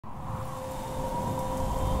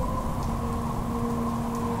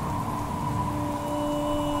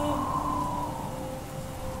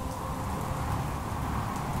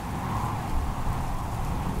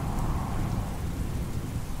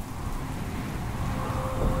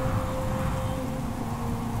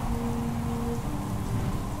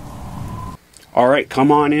Alright,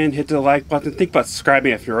 come on in, hit the like button, think about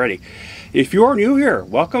subscribing if you're ready. If you're new here,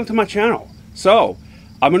 welcome to my channel. So,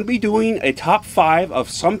 I'm going to be doing a top 5 of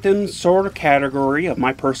something sort of category of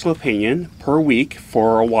my personal opinion per week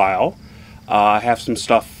for a while. I have some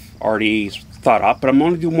stuff already thought up, but I'm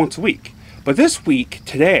only doing once a week. But this week,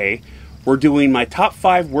 today, we're doing my top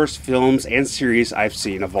 5 worst films and series I've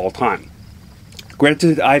seen of all time.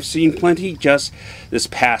 Granted, I've seen plenty just this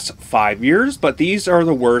past 5 years, but these are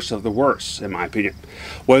the worst of the worst, in my opinion.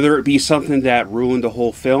 Whether it be something that ruined the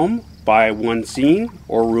whole film by one scene,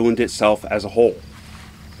 or ruined itself as a whole.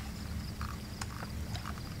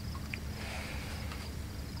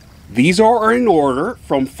 These are in order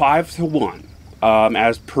from 5 to 1,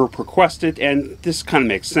 as per requested, and this kind of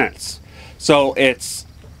makes sense. So it's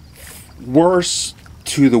worst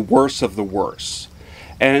to the worst of the worst.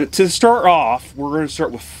 And to start off, we're going to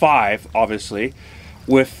start with 5, obviously,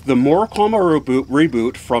 with the Mortal Kombat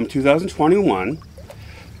reboot from 2021.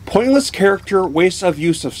 Pointless character, waste of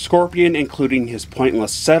use of Scorpion, including his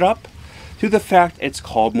pointless setup, to the fact it's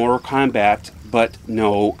called Mortal Kombat, but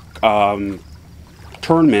no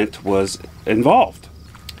tournament was involved.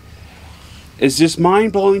 It's just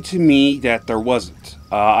mind-blowing to me that there wasn't.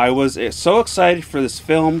 I was so excited for this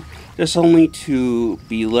film, just only to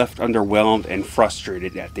be left underwhelmed and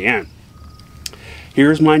frustrated at the end.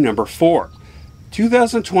 Here's my number 4.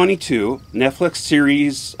 2022 Netflix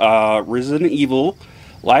series Resident Evil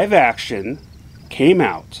live action came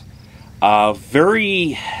out.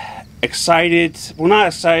 Very excited, well, not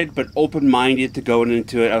excited, but open-minded to going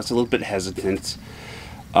into it. I was a little bit hesitant,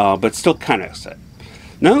 but still kind of excited.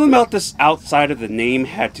 Nothing about this outside of the name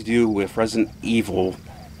had to do with Resident Evil,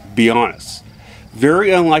 be honest. Very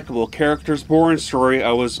unlikable characters, boring story.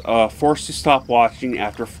 I was forced to stop watching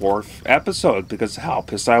after 4th episode because of how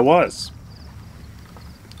pissed I was.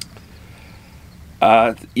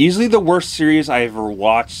 Easily the worst series I ever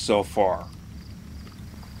watched so far.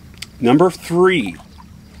 Number 3.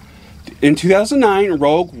 In 2009,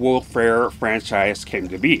 Rogue Warfare franchise came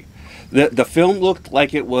to be. The film looked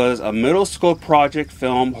like it was a middle school project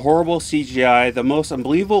film, horrible CGI, the most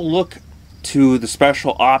unbelievable look to the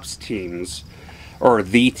special ops teams, or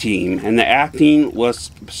the team, and the acting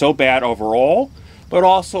was so bad overall, but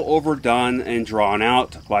also overdone and drawn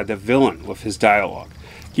out by the villain with his dialogue.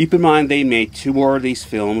 Keep in mind they made 2 more of these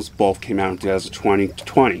films, both came out in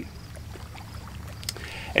 2020.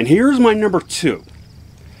 And here's my number 2.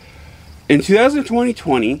 In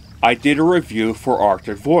 2020, I did a review for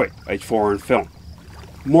Arctic Void, a foreign film.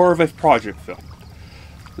 More of a project film.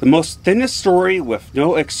 The most thinnest story with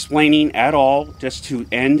no explaining at all, just to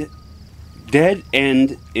end dead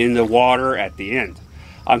end in the water at the end.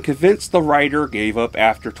 I'm convinced the writer gave up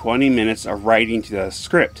after 20 minutes of writing to the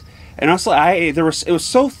script. And also, it was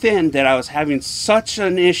so thin that I was having such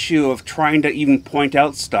an issue of trying to even point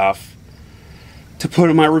out stuff to put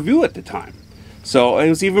in my review at the time. So it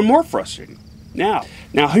was even more frustrating. Now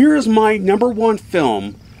here is my number 1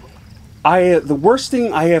 film. The worst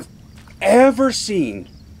thing I have ever seen,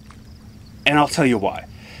 and I'll tell you why.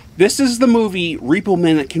 This is the movie Repo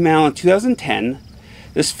Man that came out in 2010.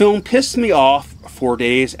 This film pissed me off for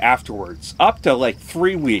days afterwards, up to like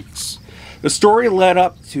 3 weeks. The story led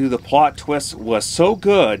up to the plot twist was so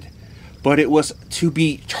good, but it was to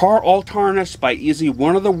be all tarnished by easily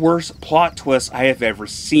one of the worst plot twists I have ever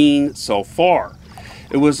seen so far.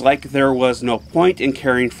 It was like there was no point in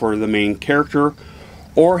caring for the main character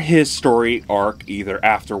or his story arc either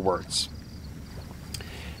afterwards.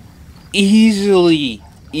 Easily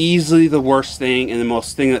the worst thing and the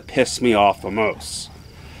most thing that pissed me off the most.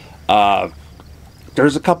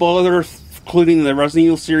 There's a couple other, including the Resident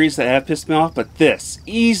Evil series, that have pissed me off, but this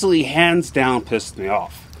easily, hands down, pissed me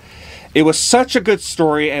off. It was such a good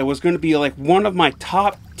story. It was going to be like one of my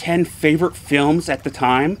top 10 favorite films at the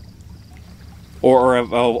time, or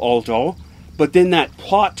although, but then that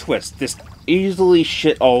plot twist just easily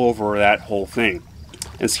shit all over that whole thing.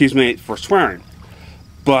 Excuse me for swearing,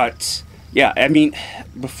 but yeah, I mean,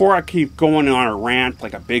 before I keep going on a rant,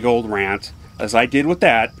 like a big old rant, as I did with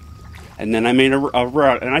that, and then I made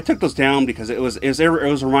and I took those down because it was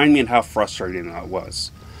reminding me of how frustrating it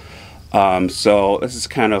was. So this is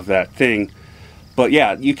kind of that thing, but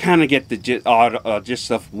yeah, you kind of get the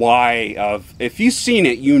gist of why. If you've seen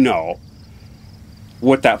it, you know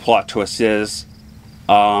what that plot twist is.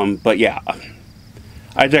 But yeah,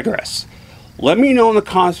 I digress. Let me know in the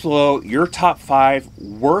comments below your top 5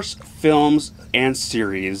 worst films and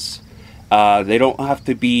series. They don't have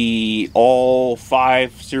to be all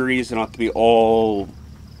 5 series. They don't have to be all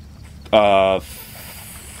 5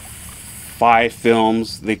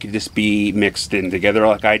 films. They could just be mixed in together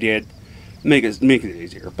like I did. make it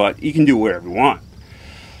easier. But you can do whatever you want.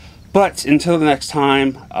 But until the next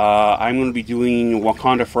time, I'm going to be doing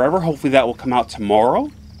Wakanda Forever. Hopefully that will come out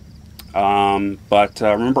tomorrow. But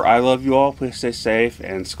remember, I love you all. Please stay safe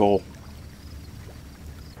and Skol.